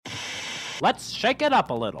Let's shake it up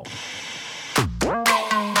a little.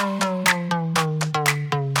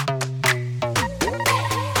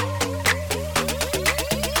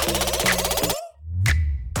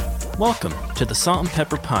 Welcome to the Salt and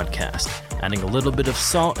Pepper Podcast, adding a little bit of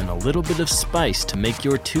salt and a little bit of spice to make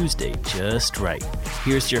your Tuesday just right.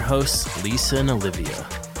 Here's your hosts, Lisa and Olivia.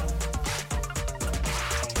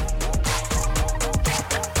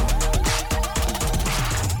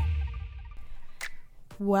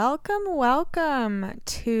 Welcome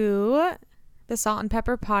to the Salt and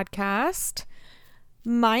Pepper Podcast.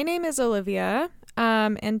 My name is Olivia,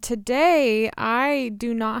 and today I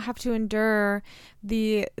do not have to endure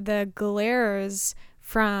the glares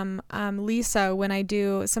from Lisa when I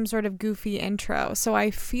do some sort of goofy intro. So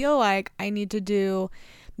I feel like I need to do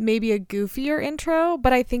maybe a goofier intro,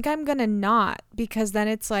 but I think I'm gonna not, because then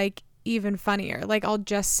it's like even funnier. Like I'll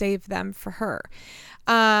just save them for her.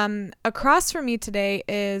 Across from me today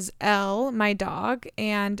is Elle, my dog,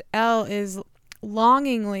 and Elle is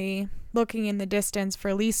longingly looking in the distance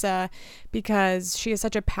for Lisa because she has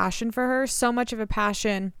such a passion for her, so much of a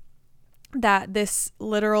passion that this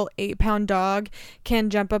literal 8-pound dog can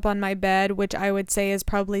jump up on my bed, which I would say is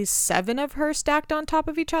probably 7 of her stacked on top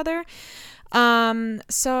of each other.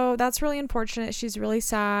 So that's really unfortunate. She's really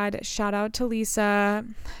sad. Shout out to Lisa.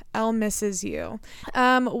 Elle misses you.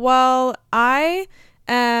 Well, I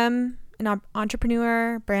am an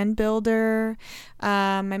entrepreneur, brand builder.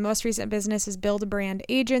 My most recent business is Build a Brand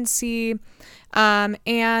Agency.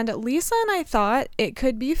 And Lisa and I thought it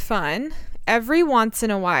could be fun every once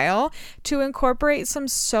in a while to incorporate some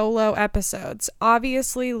solo episodes.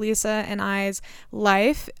 Obviously, Lisa and I's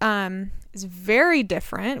life is very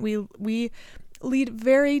different. We lead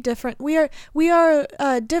very different. We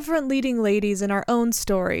are different leading ladies in our own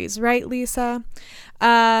stories, right, Lisa?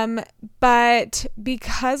 But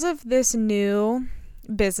because of this new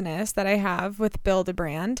business that I have with Build a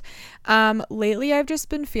Brand, lately I've just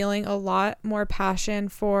been feeling a lot more passion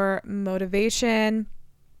for motivation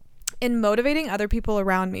and motivating other people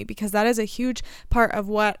around me, because that is a huge part of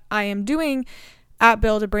what I am doing at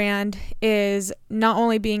Build a Brand, is not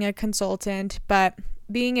only being a consultant, but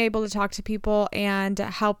being able to talk to people and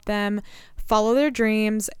help them follow their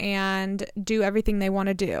dreams and do everything they want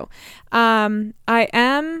to do. I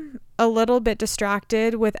am a little bit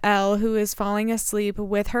distracted with Elle, who is falling asleep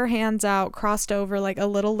with her hands out, crossed over like a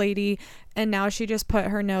little lady, and now she just put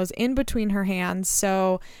her nose in between her hands.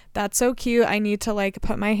 So that's so cute. I need to like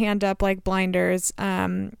put my hand up like blinders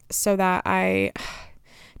so that I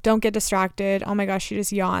don't get distracted. Oh my gosh, she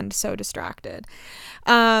just yawned, so distracted.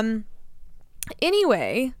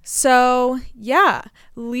 Anyway, so yeah,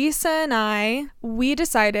 Lisa and we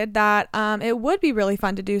decided that it would be really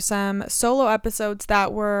fun to do some solo episodes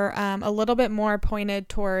that were a little bit more pointed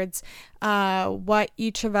towards what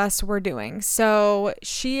each of us were doing. So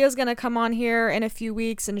she is going to come on here in a few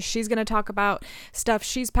weeks, and she's going to talk about stuff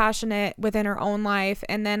she's passionate within her own life.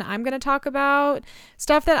 And then I'm going to talk about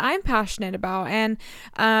stuff that I'm passionate about. And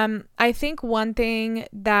I think one thing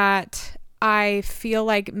that I feel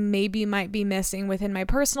like maybe might be missing within my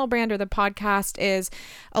personal brand or the podcast is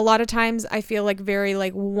a lot of times I feel like very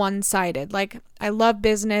like one-sided. Like I love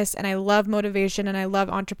business and I love motivation and I love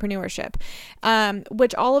entrepreneurship,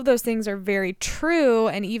 which all of those things are very true.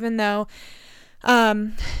 And even though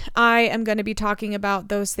I am going to be talking about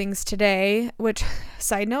those things today, which,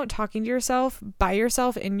 side note, talking to yourself by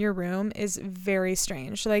yourself in your room is very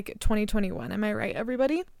strange. Like 2021, am I right,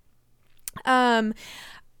 everybody?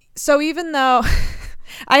 So even though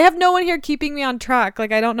I have no one here keeping me on track,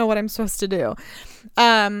 like I don't know what I'm supposed to do.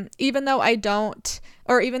 Even though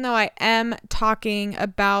I am talking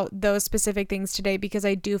about those specific things today because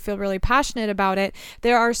I do feel really passionate about it,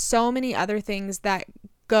 there are so many other things that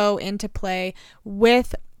go into play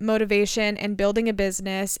with motivation and building a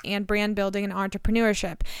business and brand building and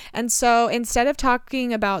entrepreneurship. And so instead of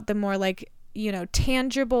talking about the more like,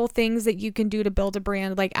 tangible things that you can do to build a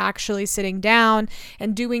brand, like actually sitting down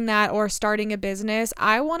and doing that or starting a business,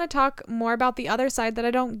 I want to talk more about the other side that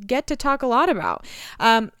I don't get to talk a lot about.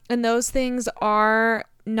 And those things are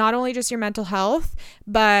not only just your mental health,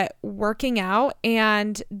 but working out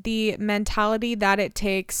and the mentality that it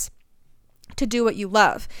takes to do what you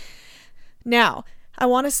love. Now, I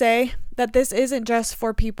want to say that this isn't just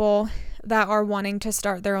for people that are wanting to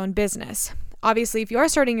start their own business. Obviously, if you are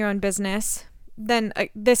starting your own business, then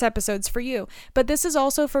this episode's for you. But this is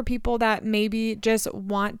also for people that maybe just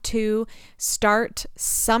want to start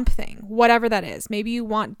something, whatever that is. Maybe you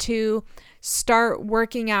want to start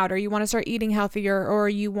working out, or you want to start eating healthier, or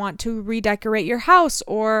you want to redecorate your house,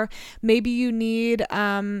 or maybe you need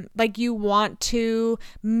you want to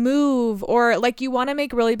move, or like you want to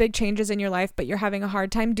make really big changes in your life, but you're having a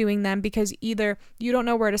hard time doing them because either you don't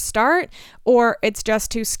know where to start or it's just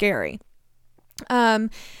too scary. And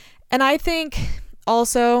I think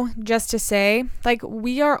also, just to say, like,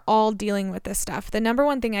 we are all dealing with this stuff. The number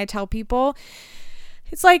one thing I tell people,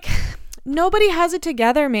 it's like, nobody has it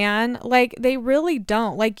together, man. Like, they really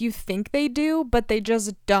don't. Like, you think they do, but they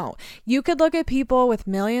just don't. You could look at people with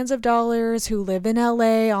millions of dollars who live in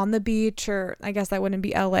LA on the beach, or I guess that wouldn't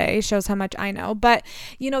be LA, shows how much I know. But,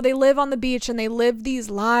 they live on the beach and they live these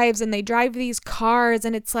lives and they drive these cars,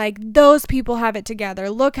 and it's like, those people have it together.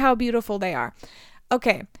 Look how beautiful they are.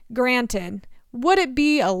 Okay, granted, would it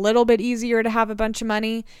be a little bit easier to have a bunch of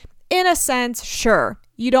money? In a sense, sure.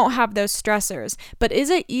 You don't have those stressors. But is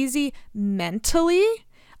it easy mentally?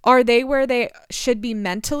 Are they where they should be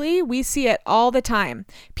mentally? We see it all the time.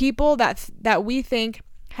 People that we think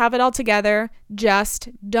have it all together just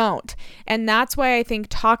don't. And that's why I think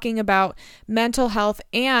talking about mental health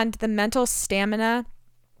and the mental stamina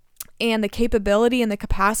and the capability and the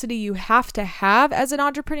capacity you have to have as an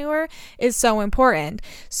entrepreneur is so important.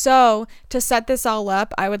 So to set this all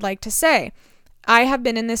up, I would like to say, I have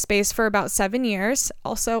been in this space for about 7 years.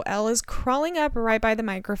 Also, Elle is crawling up right by the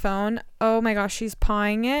microphone. Oh my gosh, she's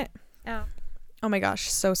pawing it. Oh my gosh,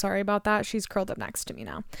 so sorry about that. She's curled up next to me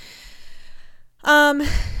now.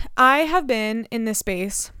 I have been in this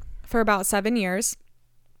space for about 7 years.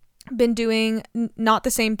 Been doing not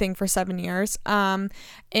the same thing for 7 years.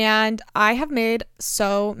 And I have made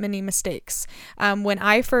so many mistakes. When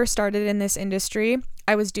I first started in this industry,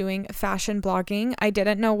 I was doing fashion blogging. I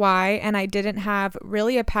didn't know why, and I didn't have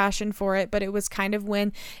really a passion for it, but it was kind of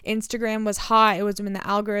when Instagram was hot. It was when the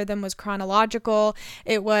algorithm was chronological.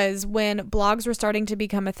 It was when blogs were starting to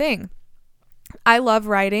become a thing. I love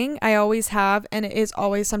writing. I always have, and it is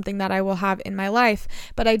always something that I will have in my life,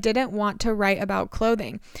 but I didn't want to write about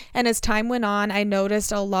clothing. And as time went on, I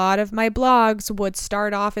noticed a lot of my blogs would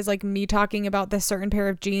start off as like me talking about this certain pair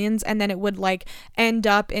of jeans, and then it would like end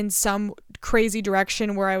up in some crazy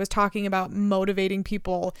direction where I was talking about motivating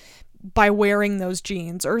people by wearing those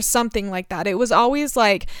jeans or something like that. It was always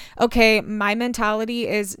like, okay, my mentality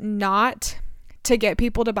is not to get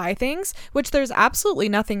people to buy things, which there's absolutely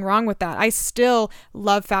nothing wrong with that. I still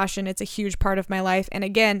love fashion. It's a huge part of my life. And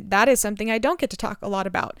again, that is something I don't get to talk a lot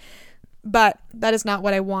about, but that is not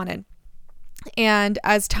what I wanted. And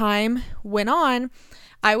as time went on,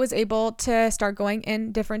 I was able to start going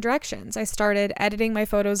in different directions. I started editing my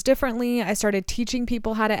photos differently. I started teaching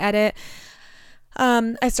people how to edit.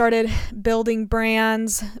 I started building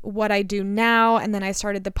brands, what I do now, and then I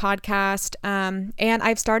started the podcast, and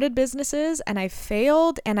I've started businesses, and I've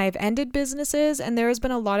failed, and I've ended businesses, and there has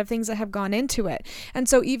been a lot of things that have gone into it. And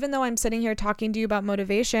so even though I'm sitting here talking to you about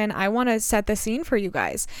motivation, I want to set the scene for you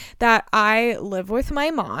guys that I live with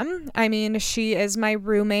my mom. I mean, she is my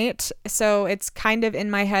roommate, so it's kind of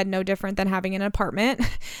in my head no different than having an apartment.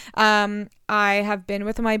 I have been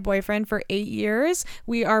with my boyfriend for 8 years.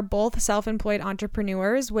 We are both self-employed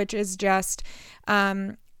entrepreneurs, which is just,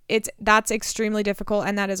 that's extremely difficult.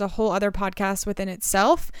 And that is a whole other podcast within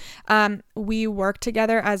itself. We work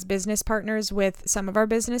together as business partners with some of our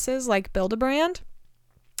businesses like Build a Brand.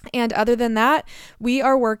 And other than that, we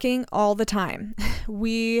are working all the time.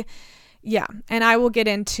 Yeah, and I will get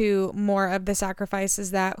into more of the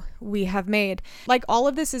sacrifices that we have made. Like, all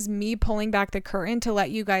of this is me pulling back the curtain to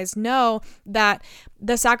let you guys know that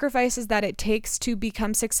the sacrifices that it takes to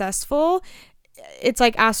become successful, it's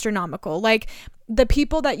like astronomical. Like, the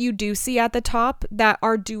people that you do see at the top that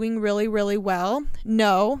are doing really, really well,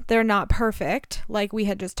 no, they're not perfect, like we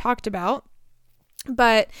had just talked about.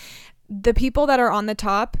 But the people that are on the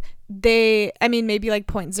top, maybe like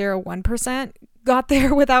 0.01% got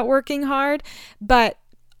there without working hard, but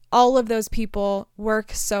all of those people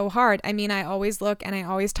work so hard. I mean, I always look and I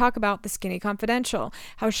always talk about the Skinny Confidential,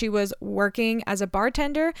 how she was working as a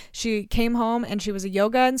bartender. She came home and she was a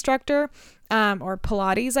yoga instructor, or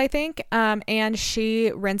Pilates, I think. And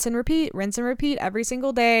she rinse and repeat every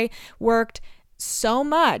single day, worked so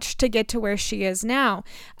much to get to where she is now.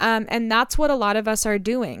 And that's what a lot of us are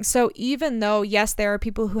doing. So even though, yes, there are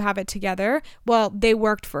people who have it together, well, they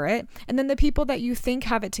worked for it. And then the people that you think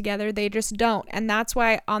have it together, they just don't. And that's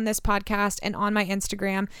why on this podcast and on my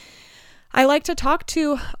Instagram, I like to talk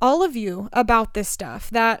to all of you about this stuff,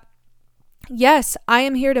 that yes, I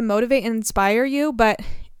am here to motivate and inspire you, but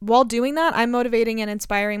while doing that, I'm motivating and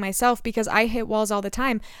inspiring myself because I hit walls all the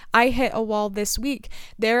time. I hit a wall this week.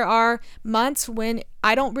 There are months when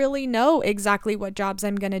I don't really know exactly what jobs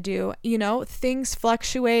I'm going to do. Things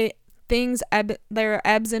fluctuate, there are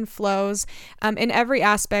ebbs and flows in every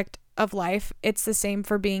aspect of life. It's the same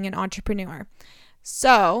for being an entrepreneur.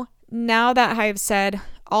 So now that I've said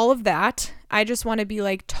all of that, I just want to be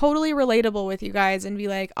like totally relatable with you guys and be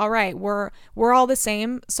like, all right, we're all the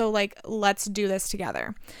same. So like, let's do this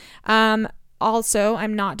together. Also,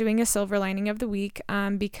 I'm not doing a silver lining of the week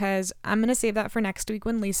because I'm going to save that for next week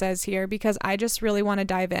when Lisa is here, because I just really want to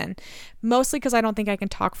dive in, mostly because I don't think I can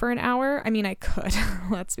talk for an hour. I mean, I could,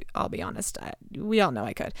 I'll be honest. We all know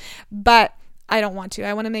I could, but I don't want to.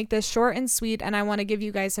 I want to make this short and sweet, and I want to give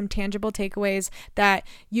you guys some tangible takeaways that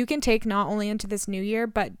you can take not only into this new year,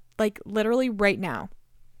 but like literally right now.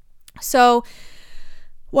 So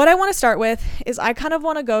what I want to start with is I kind of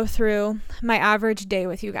want to go through my average day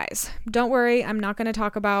with you guys. Don't worry, I'm not going to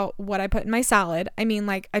talk about what I put in my salad. I mean,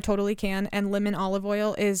 like, I totally can, and lemon olive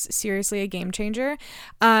oil is seriously a game changer.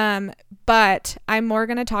 But I'm more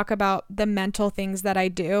going to talk about the mental things that I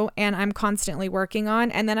do and I'm constantly working on.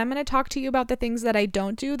 And then I'm going to talk to you about the things that I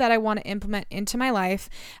don't do that I want to implement into my life.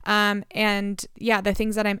 The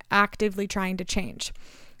things that I'm actively trying to change.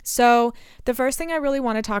 So the first thing I really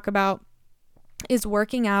want to talk about is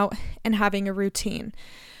working out and having a routine.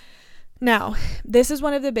 Now, this is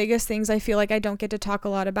one of the biggest things I feel like I don't get to talk a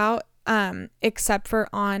lot about, except for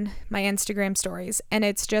on my Instagram stories. And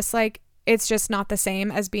it's just not the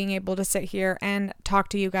same as being able to sit here and talk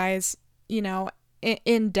to you guys,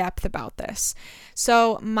 in depth about this.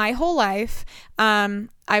 So my whole life,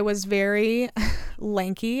 I was very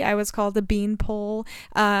lanky. I was called a beanpole.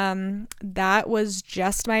 That was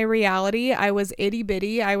just my reality. I was itty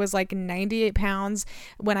bitty. I was like 98 pounds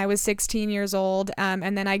when I was 16 years old.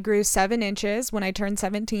 And then I grew 7 inches when I turned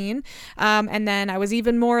 17. And then I was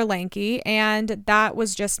even more lanky, and that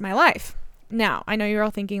was just my life. Now, I know you're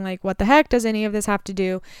all thinking like, what the heck does any of this have to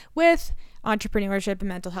do with entrepreneurship and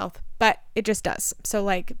mental health? But it just does. So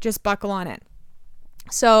like, just buckle on it.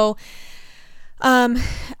 So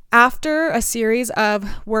after a series of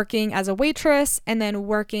working as a waitress and then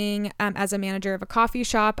working as a manager of a coffee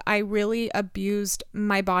shop, I really abused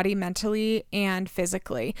my body mentally and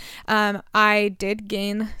physically. I did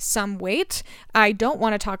gain some weight. I don't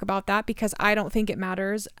want to talk about that because I don't think it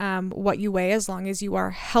matters what you weigh as long as you are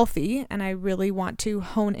healthy. And I really want to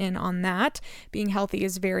hone in on that. Being healthy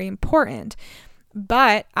is very important.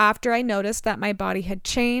 But after I noticed that my body had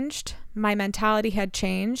changed, my mentality had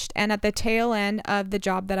changed, and at the tail end of the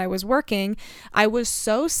job that I was working, I was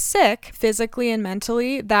so sick physically and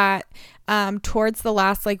mentally that towards the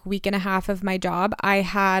last like week and a half of my job, I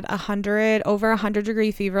had over 100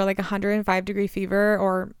 degree fever, like 105 degree fever,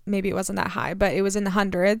 or maybe it wasn't that high, but it was in the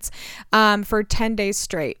hundreds for 10 days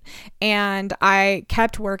straight. And I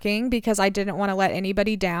kept working because I didn't want to let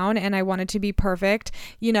anybody down and I wanted to be perfect,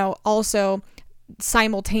 also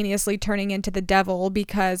simultaneously turning into the devil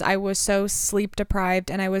because I was so sleep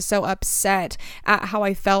deprived and I was so upset at how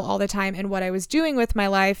I felt all the time and what I was doing with my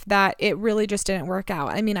life that it really just didn't work out.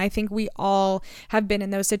 I mean, I think we all have been in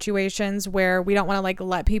those situations where we don't want to like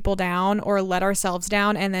let people down or let ourselves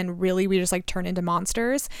down, and then really we just like turn into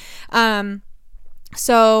monsters.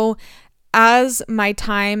 So as my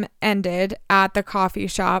time ended at the coffee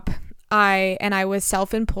shop, I was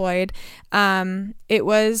self-employed. It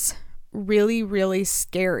was really, really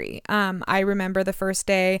scary. I remember the first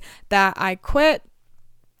day that I quit.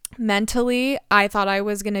 Mentally, I thought I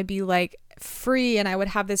was going to be like free and I would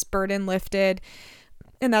have this burden lifted.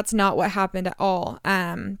 And that's not what happened at all,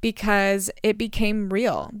 because it became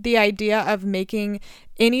real. The idea of making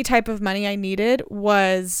any type of money I needed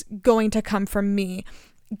was going to come from me.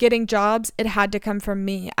 Getting jobs, it had to come from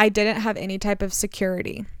me. I didn't have any type of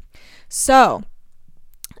security. So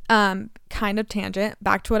kind of tangent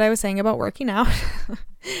back to what I was saying about working out.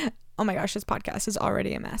 Oh my gosh, this podcast is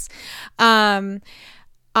already a mess.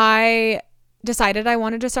 I decided I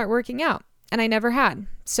wanted to start working out and I never had.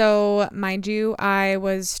 So mind you, I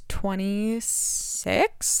was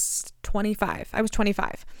 25. I was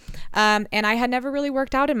 25. And I had never really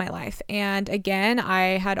worked out in my life. And again,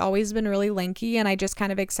 I had always been really lanky and I just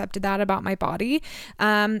kind of accepted that about my body.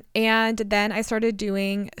 And then I started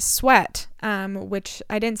doing sweat, which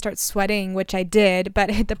I didn't start sweating, which I did,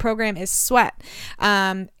 but the program is sweat.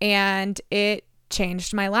 And it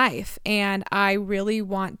changed my life. And I really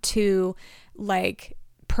want to like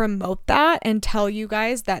promote that and tell you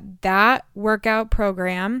guys that workout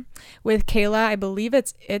program with Kayla, I believe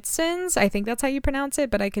it's Itsins, I think that's how you pronounce it,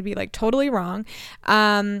 but I could be like totally wrong.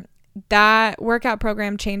 that workout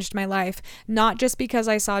program changed my life, not just because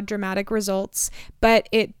I saw dramatic results, but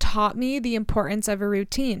it taught me the importance of a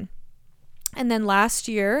routine. And then last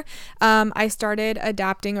year, I started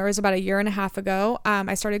adapting, or it was about a year and a half ago.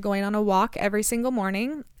 I started going on a walk every single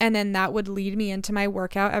morning, and then that would lead me into my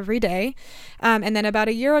workout every day. And then about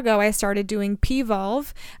a year ago, I started doing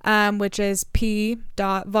P-Volve, which is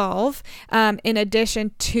P.Volve, in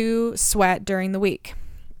addition to sweat during the week.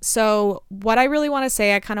 So what I really want to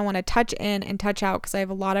say, I kind of want to touch in and touch out because I have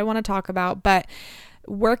a lot I want to talk about, but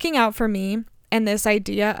working out for me and this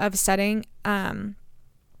idea of setting,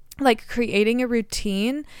 creating a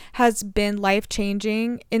routine has been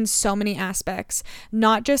life-changing in so many aspects,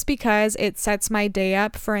 not just because it sets my day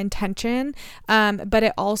up for intention, but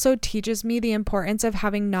it also teaches me the importance of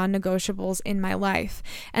having non-negotiables in my life.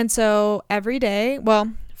 And so every day,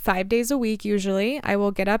 5 days a week usually, I will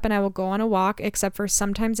get up and I will go on a walk, except for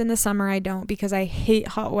sometimes in the summer I don't because I hate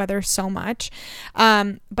hot weather so much.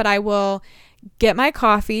 But I will get my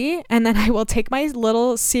coffee and then I will take my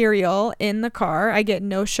little cereal in the car. I get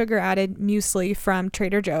no sugar added muesli from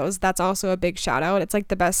Trader Joe's. That's also a big shout out. It's like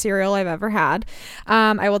the best cereal I've ever had.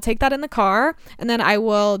 I will take that in the car and then I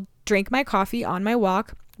will drink my coffee on my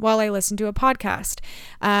walk while I listen to a podcast.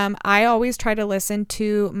 I always try to listen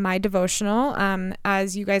to my devotional.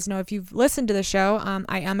 As you guys know, if you've listened to the show,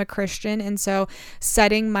 I am a Christian. And so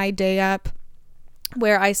setting my day up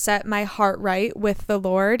where I set my heart right with the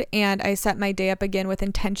Lord and I set my day up again with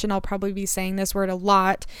intention. I'll probably be saying this word a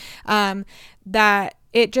lot, that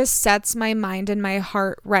it just sets my mind and my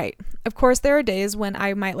heart right. Of course, there are days when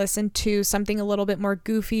I might listen to something a little bit more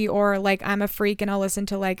goofy, or like I'm a freak and I'll listen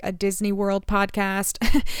to like a Disney World podcast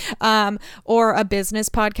or a business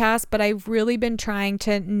podcast, but I've really been trying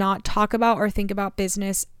to not talk about or think about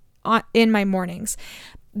business in my mornings.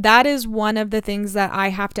 That is one of the things that I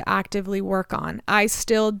have to actively work on. I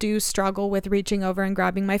still do struggle with reaching over and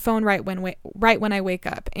grabbing my phone right when I wake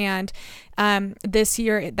up. And this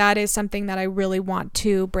year, that is something that I really want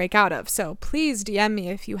to break out of. So please DM me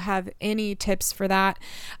if you have any tips for that,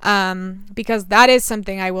 because that is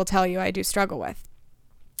something I will tell you I do struggle with.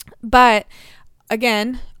 But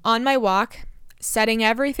again, on my walk, setting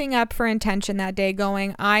everything up for intention that day,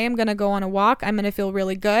 going, I am going to go on a walk. I'm going to feel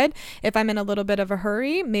really good. If I'm in a little bit of a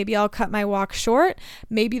hurry, maybe I'll cut my walk short.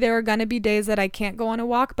 Maybe there are going to be days that I can't go on a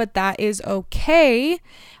walk, but that is okay.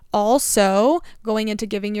 Also, going into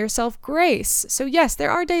giving yourself grace. So yes, there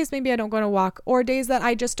are days maybe I don't go on a walk, or days that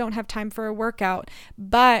I just don't have time for a workout.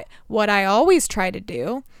 But what I always try to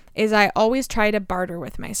do is I always try to barter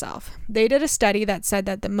with myself. They did a study that said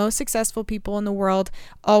that the most successful people in the world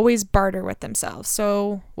always barter with themselves.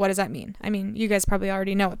 So what does that mean? I mean, you guys probably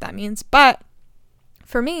already know what that means. But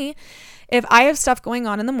for me, if I have stuff going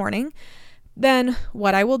on in the morning, then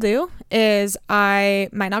what I will do is I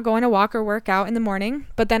might not go on a walk or work out in the morning,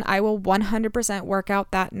 but then I will 100% work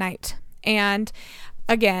out that night. And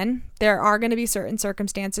again, there are going to be certain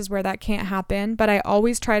circumstances where that can't happen, but I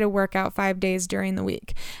always try to work out 5 days during the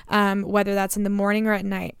week, whether that's in the morning or at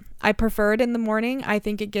night. I prefer it in the morning. I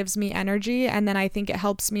think it gives me energy, and then I think it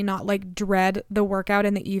helps me not like dread the workout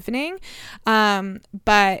in the evening.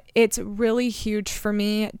 But it's really huge for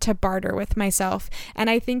me to barter with myself. And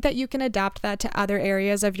I think that you can adapt that to other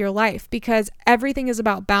areas of your life, because everything is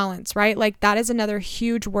about balance, right? Like that is another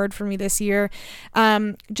huge word for me this year.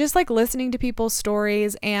 Just like listening to people's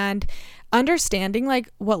stories and understanding like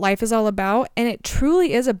what life is all about. And it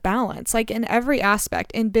truly is a balance, like in every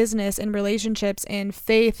aspect, in business, in relationships, in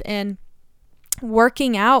faith, in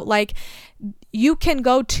working out. Like you can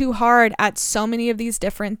go too hard at so many of these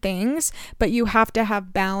different things, but you have to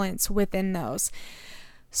have balance within those.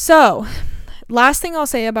 So last thing I'll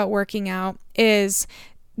say about working out is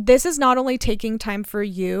this is not only taking time for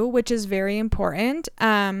you, which is very important,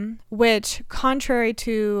 which contrary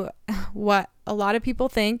to what a lot of people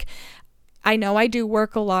think, I know I do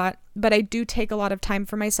work a lot, but I do take a lot of time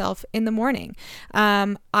for myself in the morning.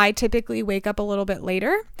 I typically wake up a little bit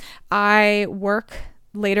later. I work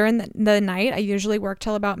later in the night. I usually work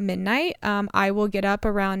till about midnight. I will get up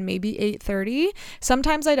around maybe 8:30.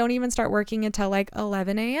 Sometimes I don't even start working until like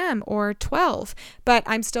 11 a.m. or 12, but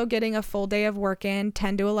I'm still getting a full day of work in,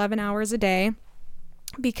 10 to 11 hours a day,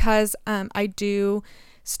 because I do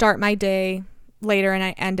start my day later and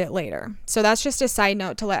I end it later. So that's just a side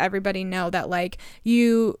note to let everybody know that like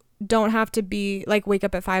you don't have to be like wake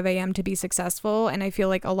up at 5 a.m. to be successful. And I feel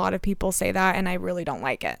like a lot of people say that and I really don't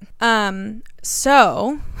like it.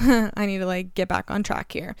 So I need to like get back on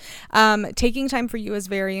track here. Taking time for you is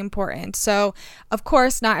very important. So of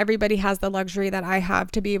course, not everybody has the luxury that I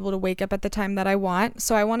have to be able to wake up at the time that I want.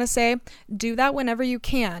 So I want to say, do that whenever you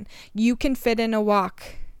can. You can fit in a walk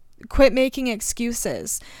Quit making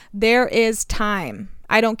excuses. There is time.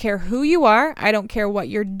 I don't care who you are. I don't care what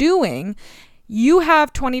you're doing. You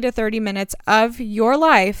have 20 to 30 minutes of your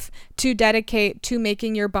life to dedicate to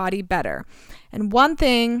making your body better. And one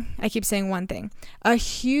thing, I keep saying one thing, a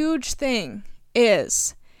huge thing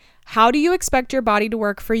is, how do you expect your body to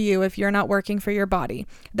work for you if you're not working for your body?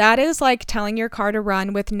 That is like telling your car to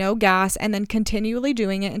run with no gas and then continually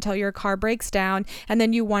doing it until your car breaks down, and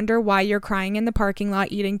then you wonder why you're crying in the parking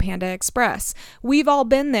lot eating Panda Express. We've all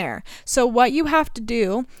been there. So what you have to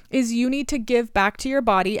do is you need to give back to your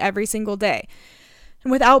body every single day.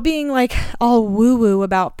 And without being like all woo-woo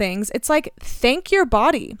about things, it's like, thank your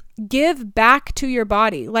body. Give back to your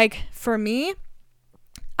body. Like for me,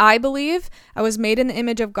 I believe I was made in the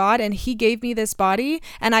image of God and he gave me this body,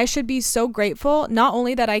 and I should be so grateful, not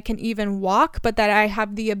only that I can even walk, but that I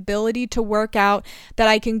have the ability to work out, that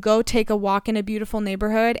I can go take a walk in a beautiful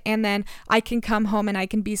neighborhood, and then I can come home and I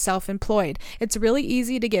can be self-employed. It's really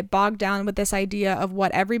easy to get bogged down with this idea of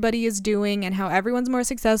what everybody is doing and how everyone's more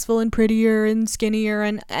successful and prettier and skinnier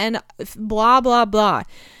and blah, blah, blah.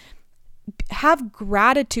 Have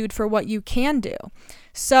gratitude for what you can do.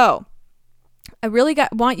 So I really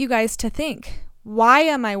want you guys to think, why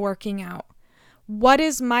am I working out? What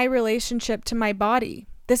is my relationship to my body?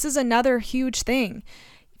 This is another huge thing.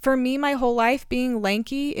 For me, my whole life being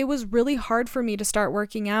lanky, it was really hard for me to start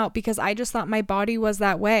working out because I just thought my body was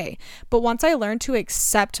that way. But once I learned to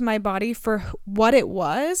accept my body for what it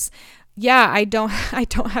was, yeah, I don't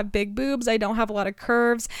have big boobs. I don't have a lot of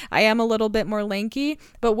curves. I am a little bit more lanky.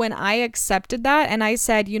 But when I accepted that and I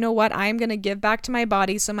said, you know what, I'm going to give back to my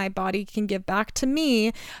body so my body can give back to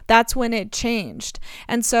me, that's when it changed.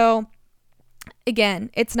 And so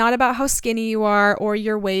again, it's not about how skinny you are or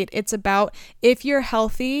your weight. It's about if you're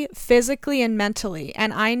healthy physically and mentally.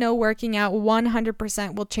 And I know working out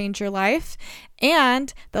 100% will change your life.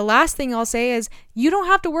 And the last thing I'll say is you don't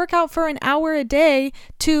have to work out for an hour a day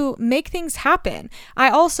to make things happen. I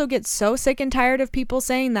also get so sick and tired of people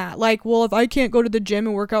saying that. Like, well, if I can't go to the gym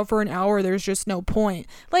and work out for an hour, there's just no point.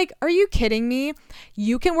 Like, are you kidding me?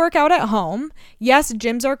 You can work out at home. Yes,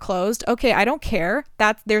 gyms are closed. Okay, I don't care.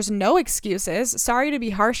 There's no excuses. Sorry to be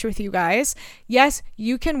harsh with you guys. Yes,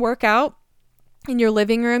 you can work out in your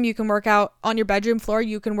living room, you can work out on your bedroom floor,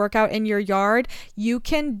 you can work out in your yard, you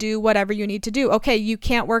can do whatever you need to do. Okay, you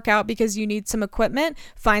can't work out because you need some equipment,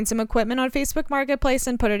 find some equipment on Facebook Marketplace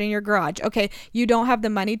and put it in your garage. Okay, you don't have the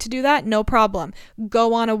money to do that, no problem.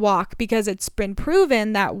 Go on a walk because it's been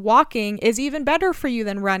proven that walking is even better for you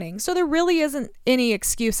than running. So there really isn't any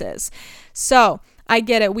excuses. So I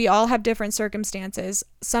get it. We all have different circumstances.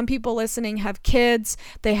 Some people listening have kids,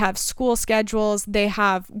 they have school schedules, they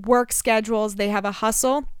have work schedules, they have a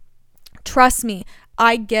hustle. Trust me,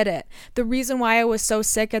 I get it. The reason why I was so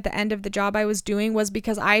sick at the end of the job I was doing was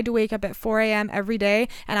because I had to wake up at 4 a.m. every day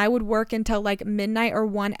and I would work until like midnight or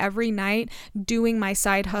 1 every night doing my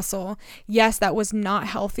side hustle. Yes, that was not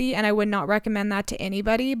healthy and I would not recommend that to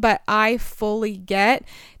anybody, but I fully get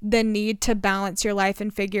the need to balance your life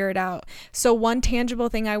and figure it out. So one tangible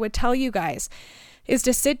thing I would tell you guys is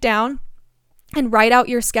to sit down and write out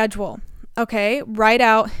your schedule. Okay? Write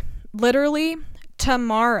out literally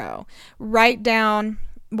tomorrow, write down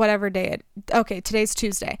whatever day today's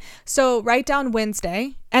Tuesday. So write down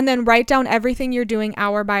Wednesday and then write down everything you're doing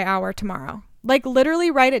hour by hour tomorrow. Like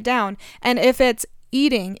literally write it down. And if it's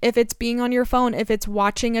eating, if it's being on your phone, if it's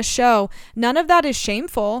watching a show, none of that is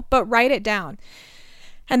shameful, but write it down.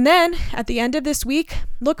 And then at the end of this week,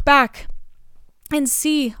 look back and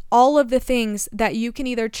see all of the things that you can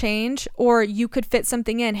either change or you could fit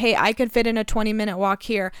something in. Hey, I could fit in a 20-minute walk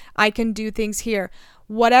here. I can do things here.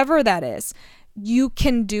 Whatever that is, you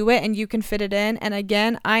can do it and you can fit it in. And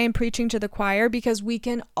again, I am preaching to the choir because we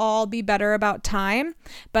can all be better about time.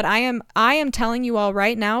 But I am telling you all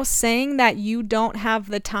right now, saying that you don't have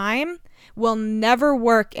the time will never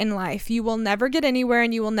work in life. You will never get anywhere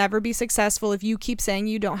and you will never be successful if you keep saying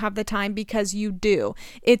you don't have the time, because you do.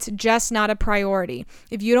 It's just not a priority.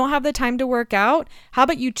 If you don't have the time to work out, how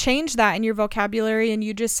about you change that in your vocabulary and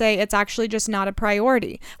you just say it's actually just not a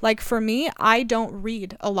priority. Like for me, I don't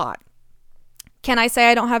read a lot. Can I say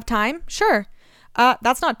I don't have time? Sure.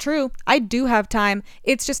 That's not true. I do have time.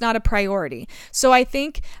 It's just not a priority. So I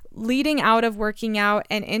think leading out of working out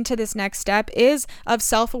and into this next step is of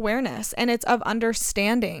self-awareness, and it's of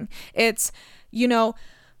understanding. It's,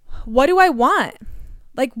 what do I want?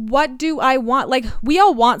 Like, what do I want? Like, we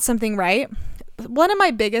all want something, right? One of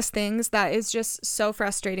my biggest things that is just so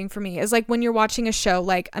frustrating for me is like when you're watching a show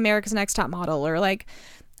like America's Next Top Model or like,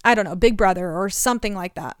 I don't know, Big Brother or something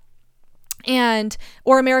like that.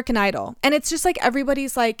 or American Idol. And it's just like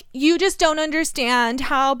everybody's like, you just don't understand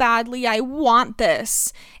how badly I want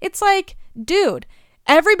this. It's like, dude,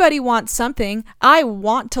 everybody wants something. I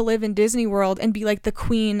want to live in Disney World and be like the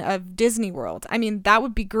queen of Disney World. I mean, that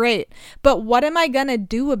would be great. But what am I going to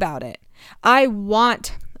do about it? I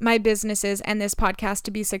want my businesses and this podcast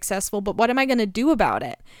to be successful, but what am I going to do about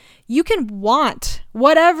it? You can want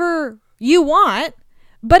whatever you want,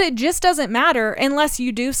 but it just doesn't matter unless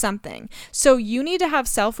you do something. So you need to have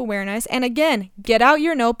self-awareness. And again, get out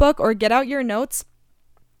your notebook or get out your notes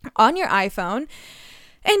on your iPhone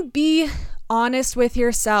and be honest with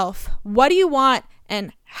yourself. What do you want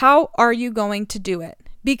and how are you going to do it?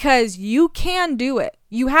 Because you can do it.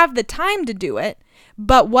 You have the time to do it,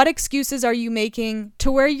 but what excuses are you making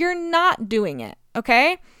to where you're not doing it?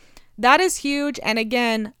 Okay? That is huge. And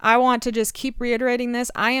again, I want to just keep reiterating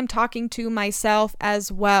this. I am talking to myself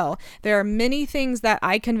as well. There are many things that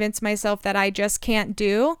I convince myself that I just can't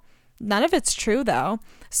do. None of it's true though.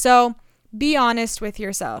 So be honest with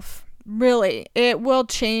yourself. Really, it will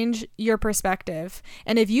change your perspective.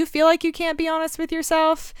 And if you feel like you can't be honest with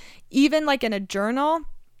yourself, even like in a journal,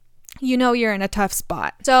 you know you're in a tough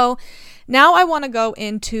spot. So now I want to go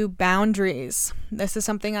into boundaries. This is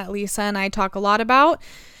something that Lisa and I talk a lot about.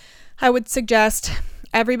 I would suggest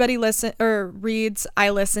everybody listen or reads. I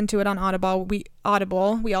listen to it on Audible.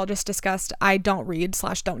 We all just discussed. I don't read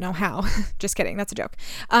 / don't know how. Just kidding. That's a joke.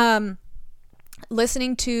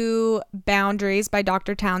 Listening to Boundaries by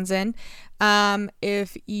Dr. Townsend.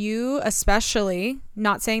 If you, especially,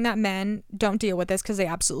 not saying that men don't deal with this because they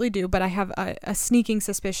absolutely do, but I have a sneaking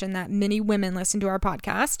suspicion that many women listen to our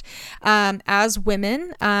podcast. As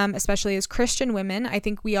women, especially as Christian women, I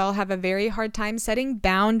think we all have a very hard time setting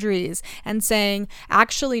boundaries and saying,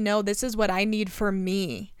 actually, no, this is what I need for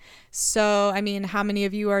me. So, I mean, how many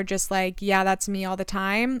of you are just like, yeah, that's me all the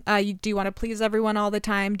time? Do you want to please everyone all the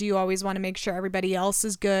time? Do you always want to make sure everybody else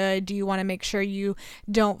is good? Do you want to make sure you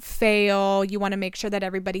don't fail? You want to make sure that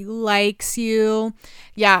everybody likes you?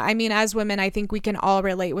 Yeah, I mean, as women, I think we can all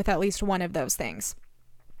relate with at least one of those things.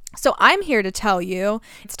 So I'm here to tell you,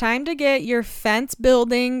 it's time to get your fence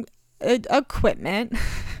building equipment.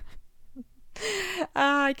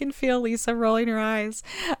 I can feel Lisa rolling her eyes.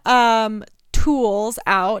 Tools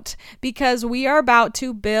out, because we are about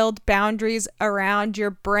to build boundaries around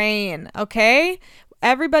your brain. Okay?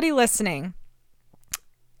 Everybody listening,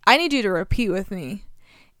 I need you to repeat with me.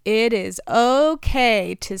 It is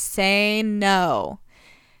okay to say no.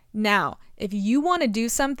 Now, if you want to do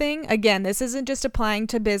something, again, this isn't just applying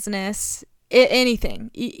to business,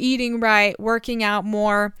 anything, eating right, working out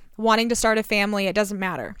more, wanting to start a family, it doesn't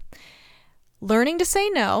matter. Learning to say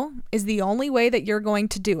no is the only way that you're going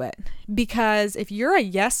to do it, because if you're a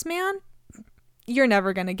yes man, you're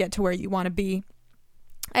never going to get to where you want to be.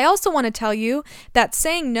 I also want to tell you that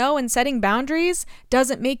saying no and setting boundaries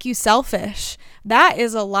doesn't make you selfish. That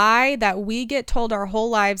is a lie that we get told our whole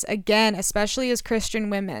lives, again, especially as Christian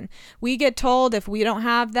women. We get told if we don't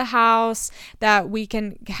have the house, that we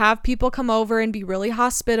can have people come over and be really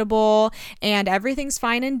hospitable and everything's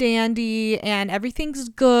fine and dandy and everything's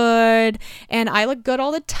good and I look good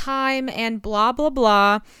all the time and blah, blah,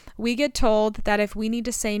 blah. We get told that if we need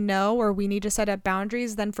to say no or we need to set up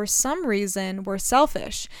boundaries, then for some reason we're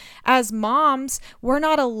selfish. As moms, we're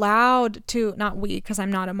not allowed to, not we, because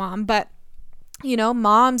I'm not a mom, but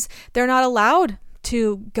moms, they're not allowed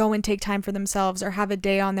to go and take time for themselves or have a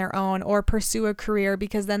day on their own or pursue a career,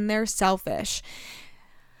 because then they're selfish.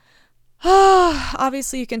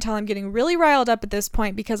 Obviously, you can tell I'm getting really riled up at this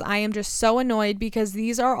point because I am just so annoyed, because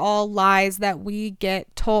these are all lies that we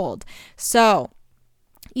get told. So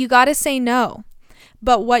you got to say no.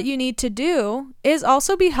 But what you need to do is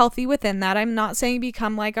also be healthy within that. I'm not saying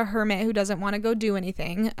become like a hermit who doesn't want to go do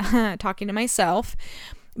anything, talking to myself.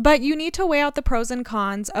 But you need to weigh out the pros and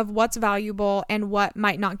cons of what's valuable and what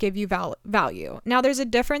might not give you value. Now, there's a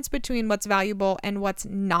difference between what's valuable and what's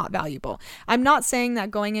not valuable. I'm not saying that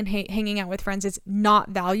going and hanging out with friends is not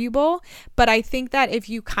valuable, but I think that if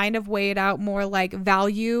you kind of weigh it out more like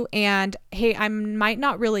value and, hey, I might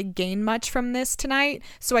not really gain much from this tonight,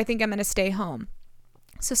 so I think I'm going to stay home.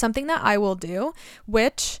 So something that I will do,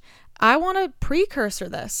 which I want to precursor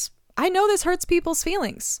this. I know this hurts people's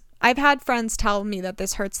feelings. I've had friends tell me that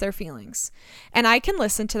this hurts their feelings, and I can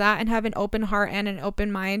listen to that and have an open heart and an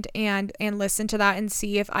open mind and listen to that and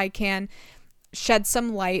see if I can shed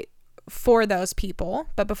some light for those people.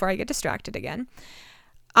 But before I get distracted again,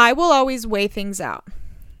 I will always weigh things out.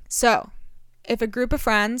 So if a group of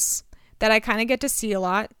friends that I kind of get to see a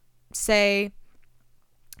lot, say,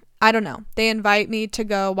 I don't know, they invite me to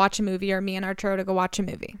go watch a movie, or me and Arturo to go watch a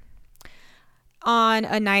movie. on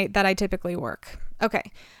a night that I typically work?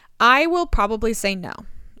 Okay, I will probably say no,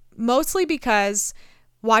 mostly because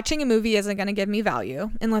watching a movie isn't going to give me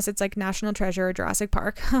value unless it's like National Treasure or Jurassic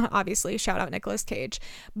Park. Obviously, shout out Nicolas Cage.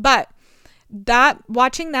 But that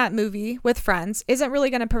watching that movie with friends isn't really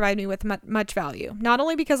going to provide me with much value. Not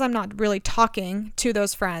only because I'm not really talking to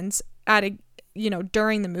those friends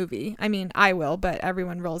during the movie. I mean, I will, but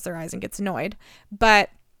everyone rolls their eyes and gets annoyed. But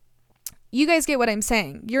you guys get what I'm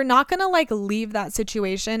saying. You're not going to like leave that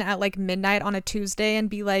situation at like midnight on a Tuesday and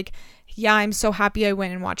be like, yeah, I'm so happy I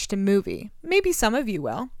went and watched a movie. Maybe some of you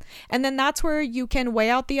will. And then that's where you can weigh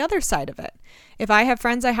out the other side of it. If I have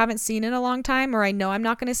friends I haven't seen in a long time, or I know I'm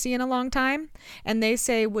not going to see in a long time, and they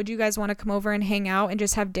say, would you guys want to come over and hang out and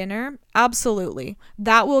just have dinner? Absolutely.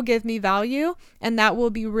 That will give me value, and that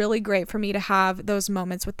will be really great for me to have those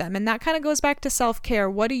moments with them. And that kind of goes back to self-care.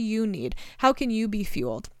 What do you need? How can you be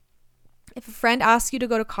fueled? If a friend asks you to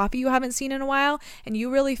go to coffee you haven't seen in a while and you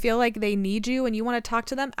really feel like they need you and you want to talk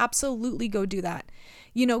to them, absolutely go do that.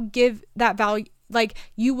 Give that value, like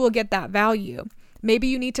you will get that value. Maybe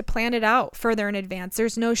you need to plan it out further in advance.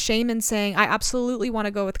 There's no shame in saying, I absolutely want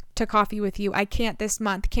to go to coffee with you. I can't this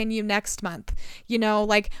month. Can you next month?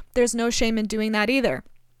 There's no shame in doing that either.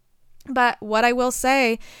 But what I will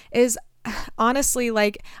say is, honestly,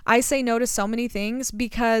 I say no to so many things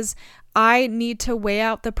because I need to weigh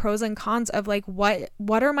out the pros and cons of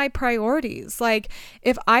what are my priorities? Like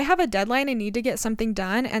if I have a deadline and need to get something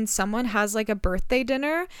done and someone has like a birthday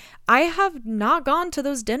dinner, I have not gone to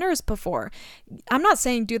those dinners before. I'm not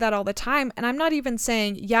saying do that all the time. And I'm not even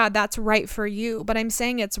saying, yeah, that's right for you, but I'm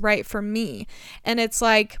saying it's right for me. And it's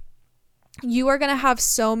like, you are going to have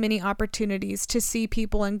so many opportunities to see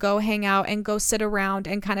people and go hang out and go sit around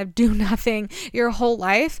and kind of do nothing your whole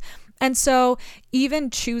life. And so even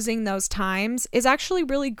choosing those times is actually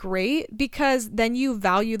really great because then you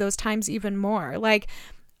value those times even more. Like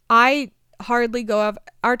Arturo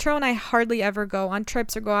and I hardly ever go on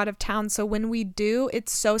trips or go out of town. So when we do,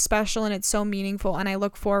 it's so special and it's so meaningful and I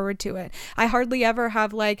look forward to it. I hardly ever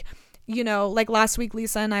have like last week,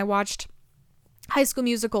 Lisa and I watched High School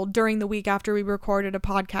Musical during the week after we recorded a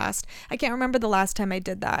podcast. I can't remember the last time I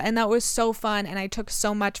did that. And that was so fun. And I took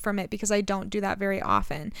so much from it because I don't do that very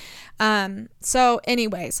often. So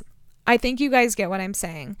anyways, I think you guys get what I'm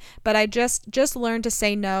saying, but I just learned to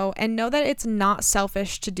say no and know that it's not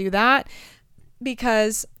selfish to do that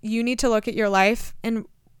because you need to look at your life and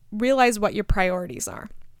realize what your priorities are,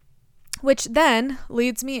 which then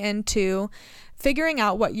leads me into figuring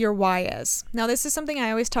out what your why is. Now, this is something I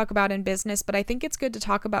always talk about in business, but I think it's good to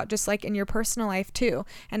talk about just like in your personal life too.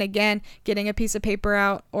 And again, getting a piece of paper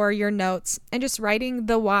out or your notes and just writing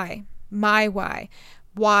the why, my why,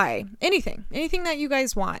 anything that you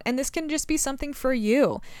guys want. And this can just be something for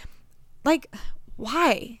you. Like,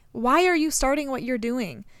 why are you starting what you're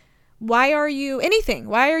doing? Why are you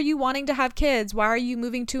wanting to have kids? Why are you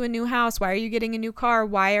moving to a new house? Why are you getting a new car?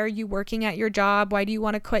 Why are you working at your job? Why do you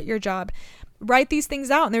want to quit your job? Write these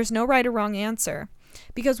things out, and there's no right or wrong answer.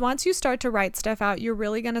 Because once you start to write stuff out, you're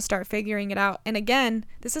really going to start figuring it out. And again,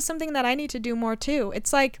 this is something that I need to do more too.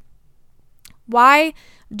 It's like, why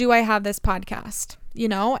do I have this podcast?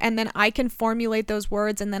 And then I can formulate those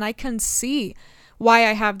words and then I can see why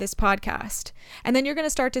I have this podcast. And then you're going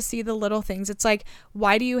to start to see the little things. It's like,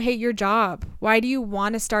 why do you hate your job? Why do you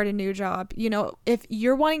want to start a new job? If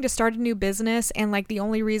you're wanting to start a new business and like the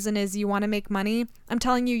only reason is you want to make money, I'm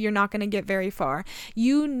telling you, you're not going to get very far.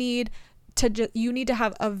 You need to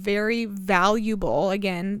have a very valuable,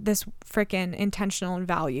 again, this freaking intentional and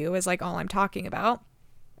value is like all I'm talking about.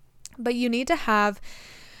 But you need to have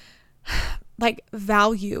like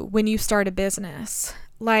value when you start a business.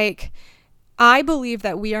 Like, I believe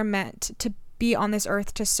that we are meant to be on this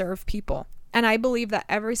earth to serve people. And I believe that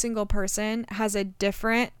every single person has a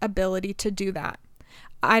different ability to do that.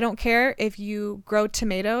 I don't care if you grow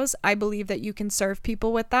tomatoes. I believe that you can serve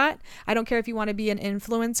people with that. I don't care if you want to be an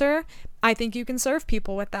influencer. I think you can serve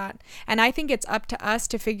people with that. And I think it's up to us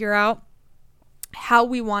to figure out how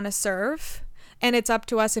we want to serve. And it's up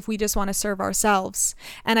to us if we just want to serve ourselves.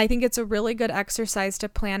 And I think it's a really good exercise to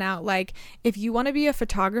plan out, like, if you want to be a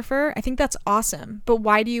photographer, I think that's awesome. But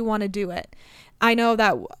why do you want to do it? I know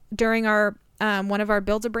that during our one of our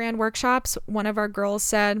Build a Brand workshops, one of our girls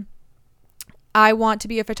said, I want to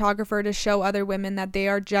be a photographer to show other women that they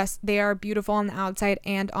are beautiful on the outside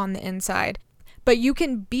and on the inside. But you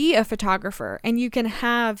can be a photographer and you can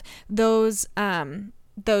have those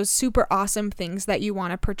those super awesome things that you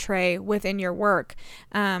want to portray within your work,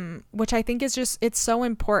 which I think is just, it's so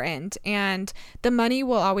important. And the money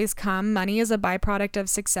will always come. Money is a byproduct of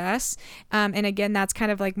success. And again, that's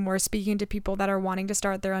kind of like more speaking to people that are wanting to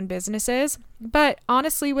start their own businesses. But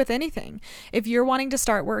honestly, with anything, if you're wanting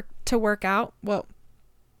to work out, well,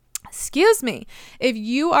 if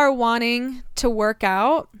you are wanting to work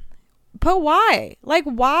out, but why? Like,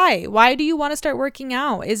 why? Why do you want to start working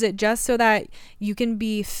out? Is it just so that you can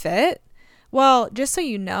be fit? Well, just so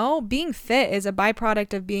you know, being fit is a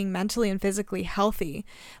byproduct of being mentally and physically healthy.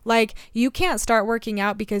 Like, you can't start working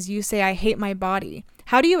out because you say, I hate my body.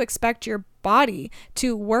 How do you expect your body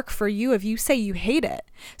to work for you if you say you hate it?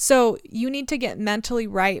 So you need to get mentally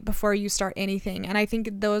right before you start anything. And I think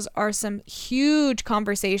those are some huge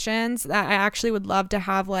conversations that I actually would love to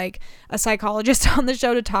have like a psychologist on the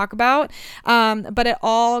show to talk about. But it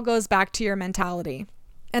all goes back to your mentality.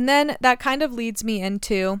 And then that kind of leads me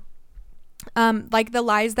into like the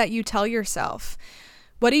lies that you tell yourself.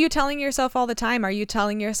 What are you telling yourself all the time? Are you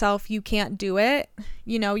telling yourself you can't do it?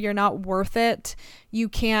 You know, you're not worth it. You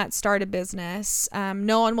can't start a business.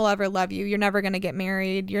 No one will ever love you. You're never going to get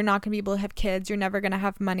married. You're not going to be able to have kids. You're never going to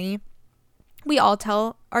have money. We all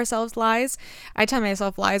tell ourselves lies. I tell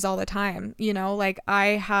myself lies all the time. You know, like I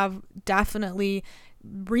have definitely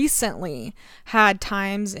recently had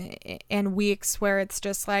times and weeks where it's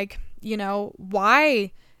just like, you know,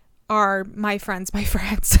 why are my friends my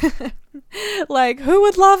friends? Like, who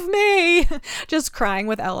would love me? Just crying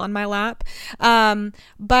with Elle on my lap.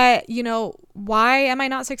 But you know, why am I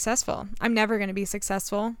not successful? I'm never going to be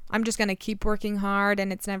successful. I'm just going to keep working hard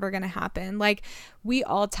and it's never going to happen. Like, we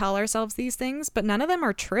all tell ourselves these things, but none of them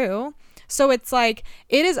are true. So it's like,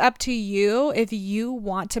 it is up to you if you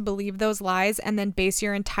want to believe those lies and then base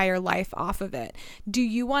your entire life off of it. Do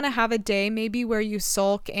you want to have a day maybe where you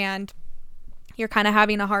sulk and you're kind of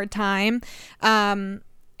having a hard time, and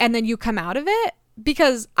then you come out of it?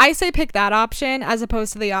 Because I say pick that option as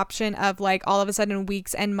opposed to the option of like all of a sudden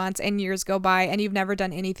weeks and months and years go by and you've never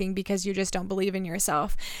done anything because you just don't believe in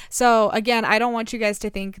yourself. So again, I don't want you guys to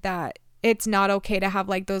think that it's not okay to have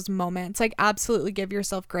like those moments. Like, absolutely give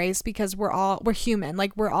yourself grace, because we're human.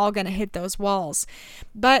 Like, we're all going to hit those walls.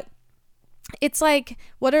 But it's like,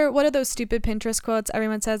 what are those stupid Pinterest quotes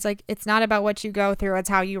everyone says? Like, it's not about what you go through, it's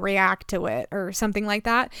how you react to it, or something like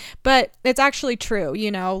that. But it's actually true,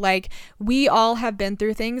 you know, like we all have been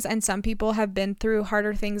through things, and some people have been through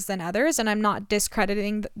harder things than others. And I'm not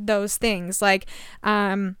discrediting those things. Like,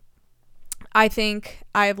 I think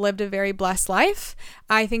I've lived a very blessed life.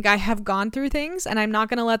 I think I have gone through things, and I'm not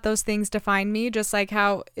going to let those things define me. Just like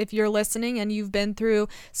how if you're listening and you've been through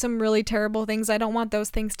some really terrible things, I don't want those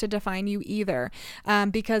things to define you either,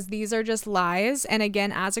 because these are just lies. And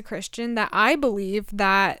again, as a Christian, that I believe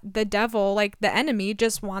that the devil, like the enemy,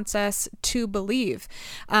 just wants us to believe.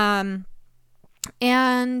 And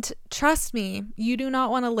trust me, you do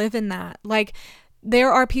not want to live in that. Like,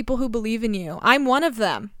 there are people who believe in you. I'm one of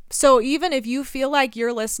them. So even if you feel like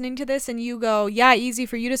you're listening to this and you go, yeah, easy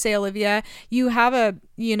for you to say, Olivia, you have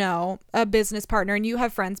a business partner and you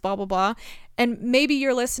have friends, blah, blah, blah. And maybe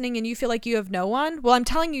you're listening and you feel like you have no one. Well, I'm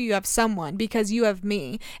telling you, you have someone, because you have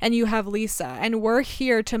me and you have Lisa, and we're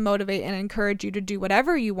here to motivate and encourage you to do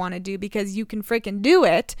whatever you want to do, because you can freaking do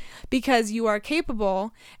it, because you are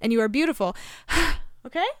capable and you are beautiful.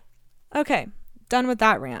 Okay. Done with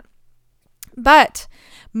that rant. But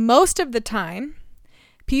most of the time,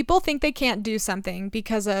 people think they can't do something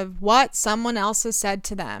because of what someone else has said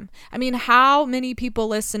to them. I mean, how many people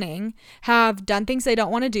listening have done things they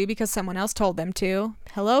don't want to do because someone else told them to?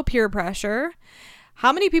 Hello, peer pressure.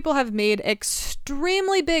 How many people have made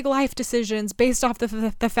extremely big life decisions based off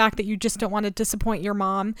the fact that you just don't want to disappoint your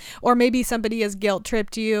mom? Or maybe somebody has guilt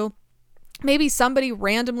tripped you. Maybe somebody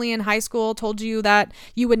randomly in high school told you that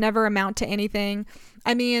you would never amount to anything.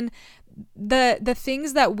 I mean, the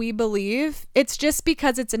things that we believe, it's just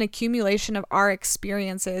because it's an accumulation of our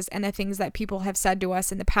experiences and the things that people have said to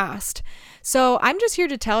us in the past. So I'm just here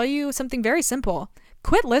to tell you something very simple.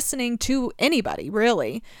 Quit listening to anybody,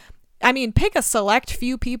 really. I mean, pick a select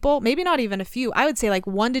few people, maybe not even a few. I would say like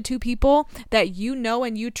 1 to 2 people that you know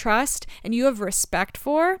and you trust and you have respect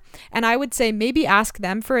for. And I would say maybe ask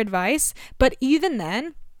them for advice. But even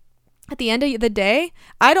then, at the end of the day,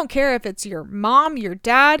 I don't care if it's your mom, your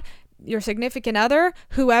dad, your significant other,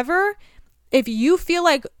 whoever. If you feel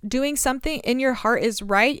like doing something in your heart is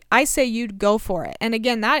right, I say you'd go for it. And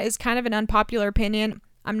again, that is kind of an unpopular opinion.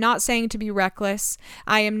 I'm not saying to be reckless.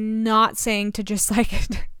 I am not saying to just like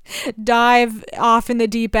dive off in the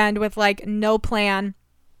deep end with like no plan.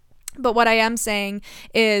 But what I am saying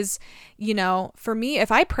is, for me,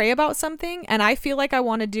 if I pray about something and I feel like I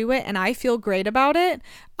want to do it and I feel great about it,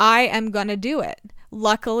 I am going to do it.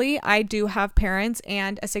 Luckily, I do have parents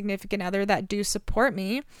and a significant other that do support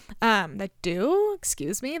me, that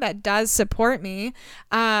does support me.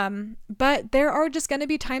 But there are just going to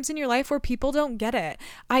be times in your life where people don't get it.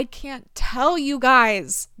 I can't tell you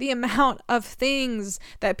guys the amount of things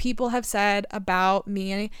that people have said about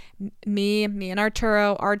me and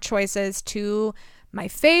Arturo, our choices, to my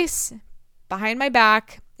face, behind my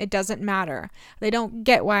back. It doesn't matter. They don't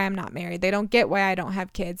get why I'm not married. They don't get why I don't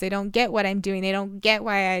have kids. They don't get what I'm doing. They don't get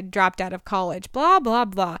why I dropped out of college. Blah, blah,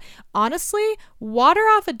 blah. Honestly, water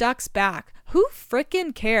off a duck's back. Who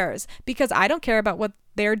freaking cares? Because I don't care about what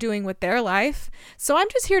they're doing with their life. So I'm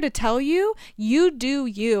just here to tell you, you do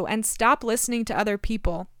you, and stop listening to other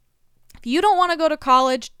people. If you don't want to go to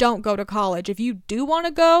college, don't go to college. If you do want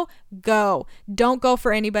to go, go. Don't go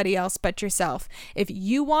for anybody else but yourself. If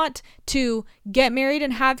you want to get married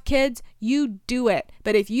and have kids, you do it.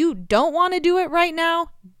 But if you don't want to do it right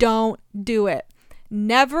now, don't do it.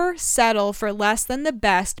 Never settle for less than the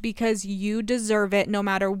best, because you deserve it no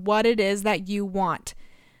matter what it is that you want.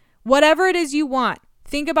 Whatever it is you want,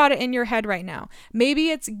 think about it in your head right now.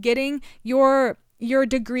 Maybe it's getting your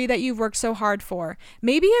degree that you've worked so hard for.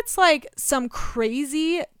 Maybe it's like some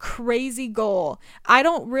crazy goal. I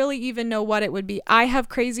don't really even know what it would be. I have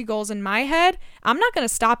crazy goals in my head. I'm not going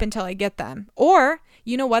to stop until I get them. Or,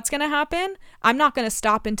 you know what's going to happen? I'm not going to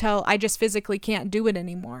stop until I just physically can't do it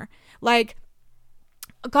anymore. Like,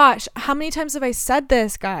 gosh, how many times have I said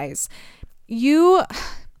this, guys?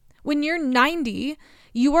 When you're 90,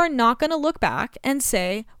 you are not going to look back and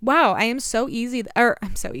say, wow, I'm so easy.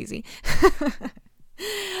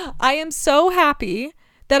 I am so happy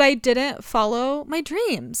that I didn't follow my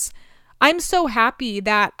dreams. I'm so happy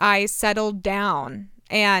that I settled down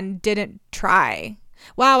and didn't try.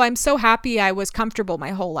 Wow, I'm so happy I was comfortable my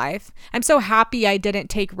whole life. I'm so happy I didn't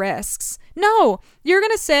take risks. No, you're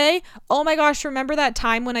going to say, oh my gosh, remember that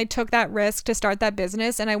time when I took that risk to start that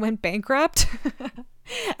business and I went bankrupt?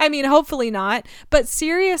 I mean, hopefully not. But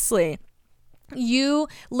seriously, you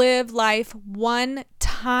live life one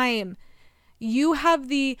time. You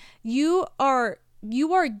are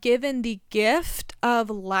given the gift of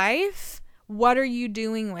life. What are you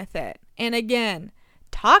doing with it? And again,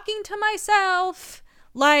 talking to myself,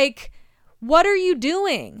 like, what are you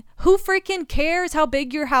doing? Who freaking cares how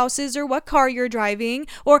big your house is, or what car you're driving,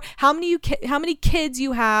 or how many kids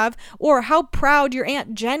you have, or how proud your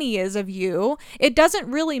Aunt Jenny is of you? It doesn't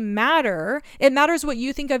really matter. It matters what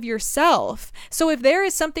you think of yourself. So if there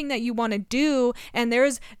is something that you want to do, and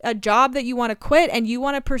there's a job that you want to quit, and you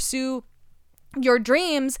want to pursue your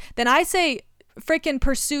dreams, then I say, freaking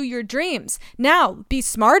pursue your dreams. Now, be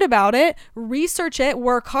smart about it, research it,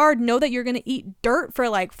 work hard, know that you're going to eat dirt for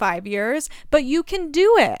like 5 years, but you can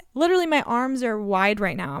do it. Literally, my arms are wide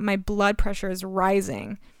right now. My blood pressure is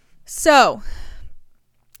rising. So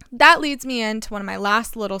that leads me into one of my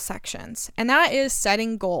last little sections, and that is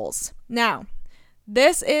setting goals. Now,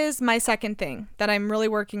 this is my second thing that I'm really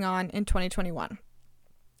working on in 2021.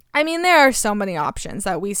 I mean, there are so many options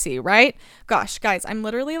that we see, right? Gosh, guys, I'm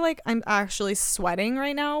actually sweating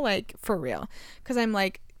right now, like for real, because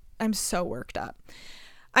I'm so worked up.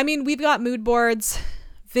 I mean, we've got mood boards,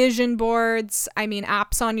 vision boards,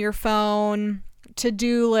 apps on your phone,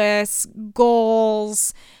 to-do lists,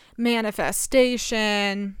 goals,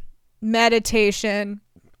 manifestation, meditation,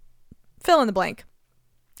 fill in the blank.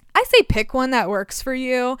 I say pick one that works for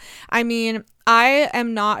you. I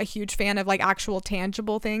am not a huge fan of like actual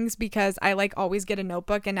tangible things, because I always get a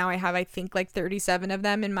notebook, and now I have 37 of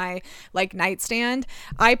them in my nightstand.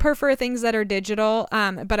 I prefer things that are digital.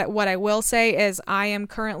 But what I will say is I am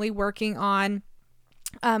currently working on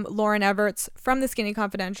Lauren Everts from the Skinny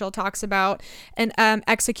Confidential talks about an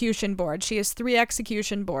execution board. She has 3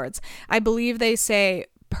 execution boards. I believe they say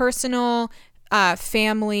personal,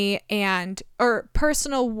 family, or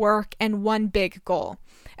personal, work, and one big goal.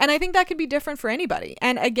 And I think that could be different for anybody.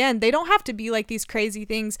 And again, they don't have to be like these crazy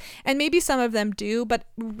things. And maybe some of them do, but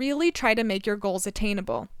really try to make your goals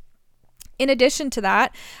attainable. In addition to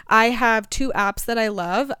that, I have 2 apps that I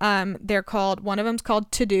love. One of them's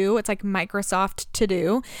called To Do. It's like Microsoft To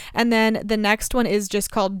Do. And then the next one is just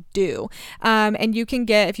called Do. And you can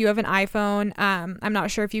get, if you have an iPhone, I'm not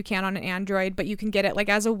sure if you can on an Android, but you can get it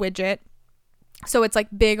as a widget. So it's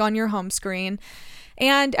big on your home screen.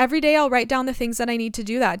 And every day I'll write down the things that I need to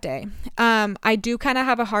do that day. I do kind of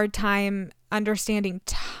have a hard time understanding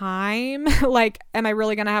time. Like, am I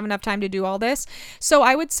really going to have enough time to do all this? So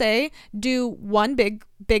I would say do one big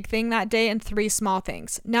thing that day and 3 small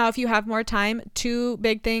things. Now, if you have more time, 2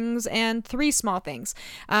 big things and 3 small things.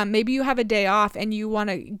 Maybe you have a day off and you want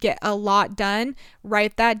to get a lot done,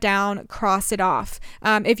 write that down, cross it off.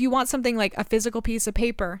 If you want something like a physical piece of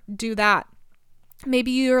paper, do that.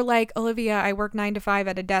 Maybe you're like, Olivia, I work 9 to 5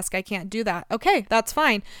 at a desk. I can't do that. Okay, that's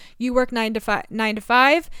fine. You work 9 to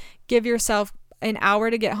 5, give yourself an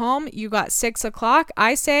hour to get home. You got 6 o'clock.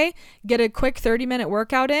 I say get a quick 30-minute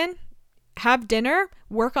workout in, have dinner,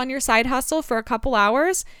 work on your side hustle for a couple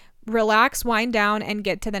hours, relax, wind down, and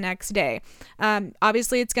get to the next day.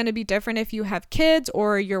 Obviously, it's going to be different if you have kids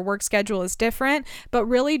or your work schedule is different, but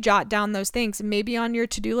really jot down those things. Maybe on your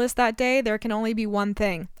to-do list that day, there can only be one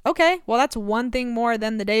thing. Okay, well, that's one thing more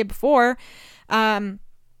than the day before.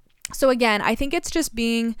 So again, I think it's just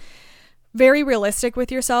being very realistic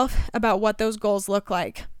with yourself about what those goals look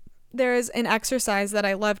like. There is an exercise that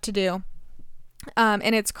I love to do.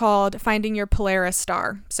 And it's called finding your Polaris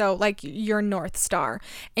star. So like your North Star.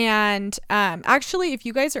 And actually, if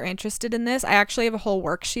you guys are interested in this, I actually have a whole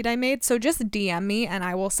worksheet I made. So just DM me and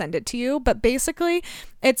I will send it to you. But basically,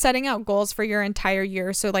 it's setting out goals for your entire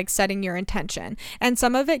year. So like setting your intention. And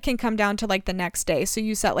some of it can come down to like the next day. So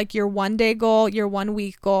you set like your 1 day goal, your 1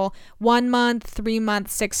 week goal, 1 month, 3 month,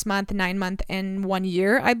 6 month, 9 month, and 1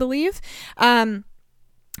 year, I believe.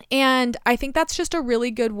 And I think that's just a really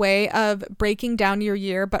good way of breaking down your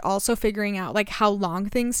year, but also figuring out like how long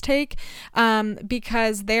things take,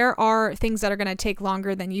 because there are things that are going to take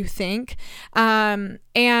longer than you think. And,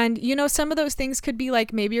 you know, some of those things could be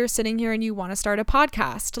like, maybe you're sitting here and you want to start a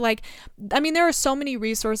podcast. Like, I mean, there are so many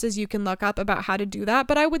resources you can look up about how to do that,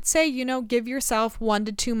 but I would say, you know, give yourself 1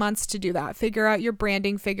 to 2 months to do that. Figure out your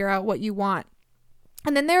branding, figure out what you want.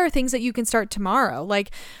 And then there are things that you can start tomorrow. Like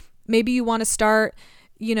maybe you want to start,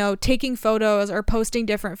 you know, taking photos or posting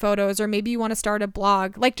different photos, or maybe you want to start a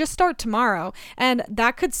blog. Like just start tomorrow. And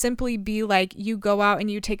that could simply be like you go out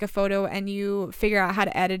and you take a photo and you figure out how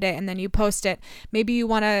to edit it and then you post it. Maybe you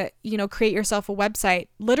want to, you know, create yourself a website.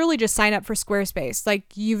 Literally just sign up for Squarespace. Like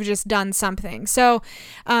you've just done something. So,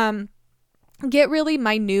 get really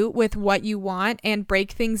minute with what you want and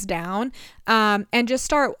break things down, and just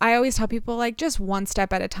start. I always tell people like just 1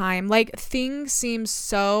 step at a time. Like things seem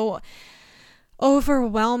so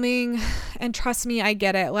overwhelming, and trust me, I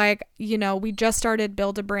get it. Like, you know, we just started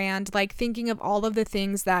Build a Brand, like thinking of all of the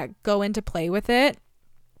things that go into play with it.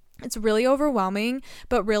 It's really overwhelming,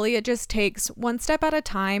 but really it just takes 1 step at a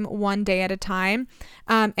time, 1 day at a time.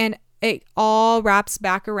 And it all wraps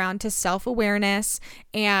back around to self-awareness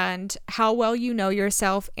and how well you know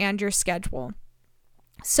yourself and your schedule.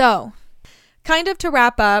 So, kind of to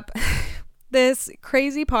wrap up this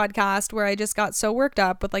crazy podcast where I just got so worked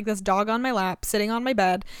up with like this dog on my lap sitting on my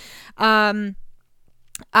bed,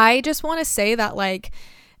 I just want to say that like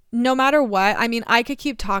no matter what, I mean, I could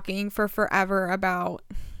keep talking for forever about,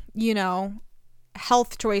 you know,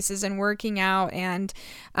 health choices and working out and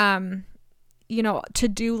you know,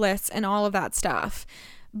 to-do lists and all of that stuff.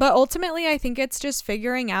 But ultimately, I think it's just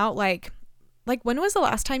figuring out like when was the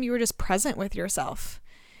last time you were just present with yourself?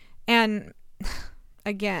 And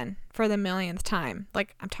again, for the millionth time,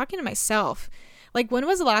 like I'm talking to myself. Like when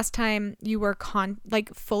was the last time you were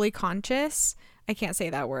fully conscious? I can't say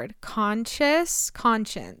that word. Conscience.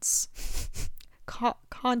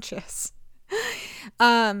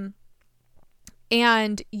 And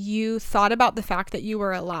you thought about the fact that you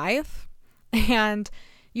were alive, and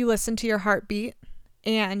you listened to your heartbeat,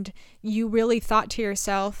 and you really thought to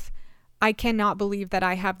yourself, I cannot believe that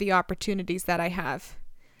I have the opportunities that I have.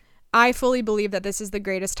 I fully believe that this is the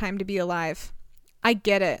greatest time to be alive. I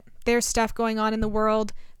get it. There's stuff going on in the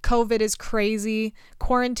world. COVID is crazy.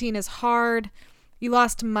 Quarantine is hard. You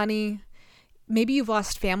lost money. Maybe you've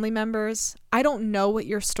lost family members. I don't know what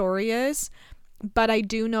your story is, but I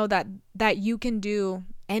do know that you can do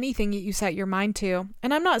anything that you set your mind to.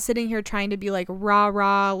 And I'm not sitting here trying to be like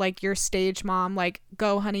rah, like your stage mom, like,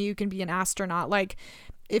 go honey, you can be an astronaut. Like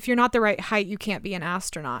if you're not the right height, you can't be an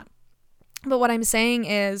astronaut. But what I'm saying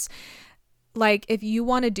is, like, if you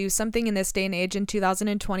want to do something in this day and age in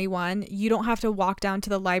 2021, you don't have to walk down to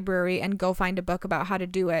the library and go find a book about how to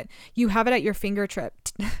do it. You have it at your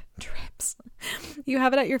fingertips. You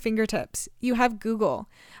have it at your fingertips. You have Google.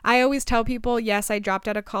 I always tell people, yes, I dropped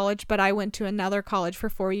out of college, but I went to another college for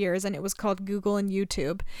 4 years and it was called Google and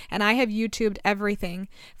YouTube. And I have YouTubed everything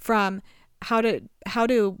from how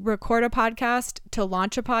to record a podcast, to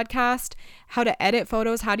launch a podcast, how to edit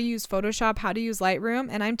photos, how to use Photoshop, how to use Lightroom.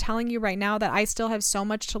 And I'm telling you right now that I still have so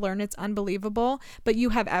much to learn. It's unbelievable, but you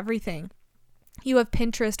have everything. You have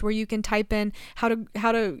Pinterest where you can type in how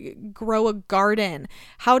to grow a garden,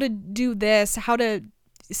 how to do this, how to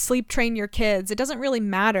sleep train your kids. It doesn't really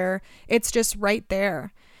matter. It's just right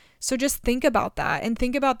there. So just think about that, and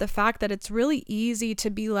think about the fact that it's really easy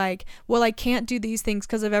to be like, well, I can't do these things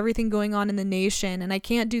because of everything going on in the nation, and I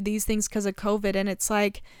can't do these things because of COVID. And it's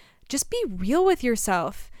like, just be real with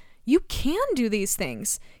yourself. You can do these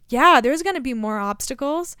things. Yeah, there's going to be more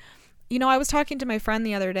obstacles. I was talking to my friend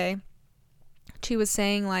the other day. She was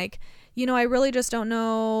saying like, I really just don't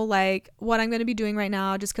know like what I'm going to be doing right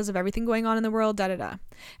now just because of everything going on in the world, And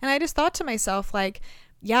I just thought to myself like,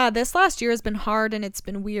 yeah, this last year has been hard and it's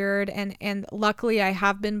been weird. And luckily I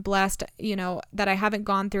have been blessed, that I haven't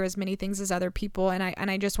gone through as many things as other people. And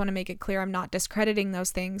I just want to make it clear, I'm not discrediting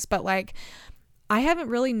those things, but like, I haven't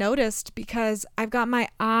really noticed because I've got my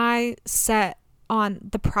eye set on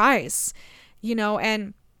the prize,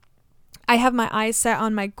 and I have my eyes set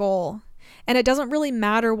on my goal. And it doesn't really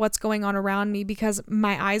matter what's going on around me because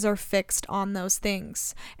my eyes are fixed on those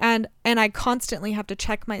things. And I constantly have to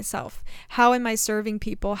check myself. How am I serving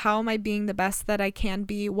people? How am I being the best that I can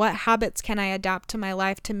be? What habits can I adapt to my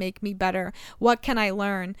life to make me better? What can I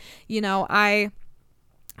learn?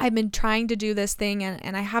 I've been trying to do this thing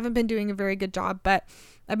and I haven't been doing a very good job, but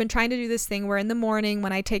I've been trying to do this thing where in the morning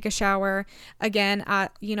when I take a shower, again,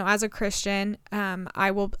 as a Christian,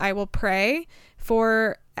 I will pray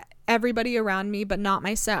for everybody around me, but not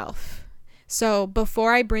myself. So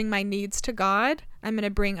before I bring my needs to God, I'm going to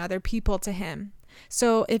bring other people to him.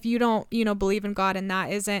 So if you don't, believe in God and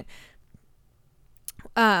that isn't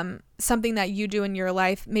something that you do in your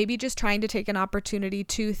life, maybe just trying to take an opportunity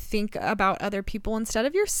to think about other people instead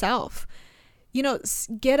of yourself.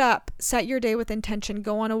 Get up, set your day with intention,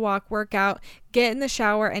 go on a walk, work out, get in the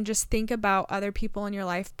shower, and just think about other people in your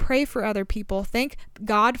life. Pray for other people. Thank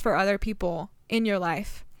God for other people in your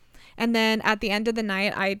life. And then at the end of the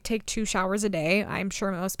night, I take 2 showers a day. I'm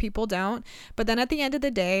sure most people don't. But then at the end of the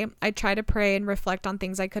day, I try to pray and reflect on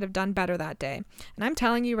things I could have done better that day. And I'm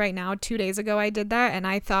telling you right now, 2 days ago, I did that. And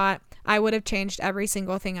I thought I would have changed every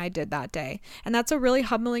single thing I did that day. And that's a really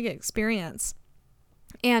humbling experience.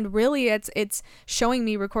 And really, it's showing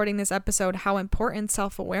me recording this episode how important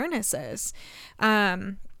self-awareness is.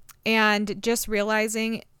 And just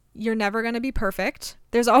realizing you're never going to be perfect.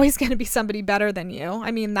 There's always going to be somebody better than you.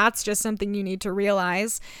 I mean, that's just something you need to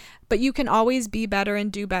realize. But you can always be better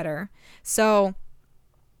and do better. So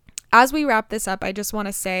as we wrap this up, I just want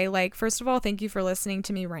to say, like, first of all, thank you for listening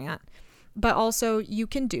to me rant. But also, you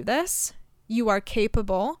can do this. You are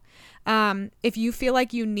capable. If you feel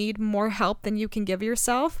like you need more help than you can give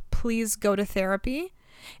yourself, please go to therapy.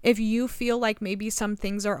 If you feel like maybe some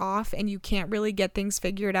things are off and you can't really get things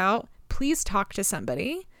figured out, please talk to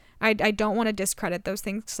somebody. I don't want to discredit those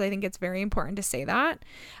things because I think it's very important to say that.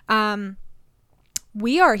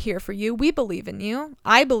 We are here for you. We believe in you.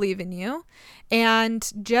 I believe in you. And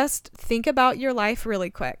just think about your life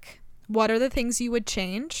really quick. What are the things you would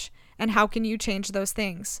change? And how can you change those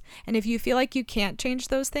things? And if you feel like you can't change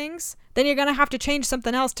those things, then you're going to have to change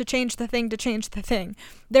something else to change the thing to change the thing.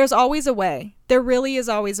 There's always a way. There really is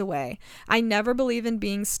always a way. I never believe in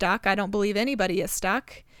being stuck. I don't believe anybody is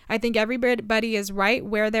stuck. I think everybody is right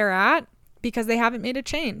where they're at because they haven't made a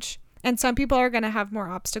change. And some people are going to have more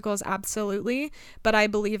obstacles, absolutely. But I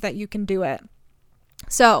believe that you can do it.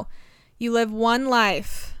 So you live one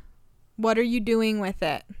life. What are you doing with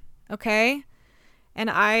it? Okay? And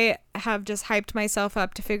I have just hyped myself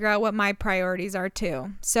up to figure out what my priorities are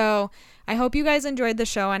too. So I hope you guys enjoyed the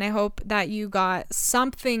show and I hope that you got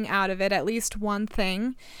something out of it, at least one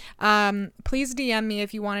thing. Please DM me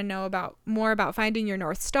if you want to know more about finding your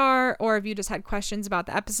North Star or if you just had questions about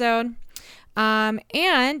the episode.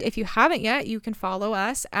 And if you haven't yet, you can follow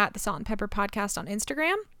us at the Salt and Pepper Podcast on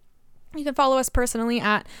Instagram. You can follow us personally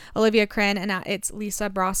at Olivia Crin and at It's Lisa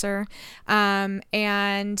Brosser.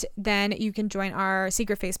 And then you can join our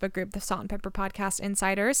secret Facebook group, the Salt and Pepper Podcast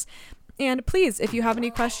Insiders. And please, if you have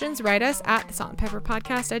any questions, write us at the Salt and Pepper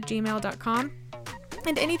Podcast at gmail.com.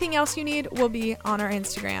 And anything else you need will be on our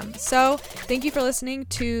Instagram. So thank you for listening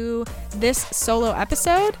to this solo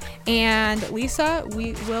episode. And Lisa,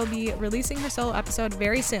 we will be releasing her solo episode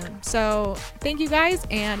very soon. So thank you guys,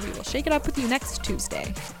 and we will shake it up with you next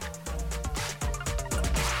Tuesday.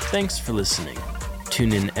 Thanks for listening.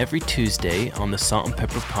 Tune in every Tuesday on the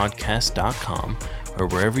saltandpepperpodcast.com or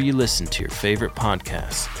wherever you listen to your favorite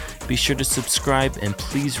podcasts. Be sure to subscribe and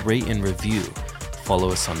please rate and review. Follow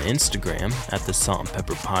us on Instagram at the Salt and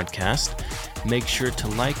Pepper Podcast. Make sure to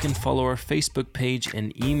like and follow our Facebook page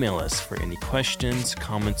and email us for any questions,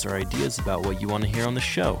 comments, or ideas about what you want to hear on the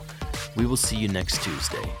show. We will see you next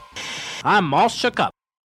Tuesday. I'm all shook up.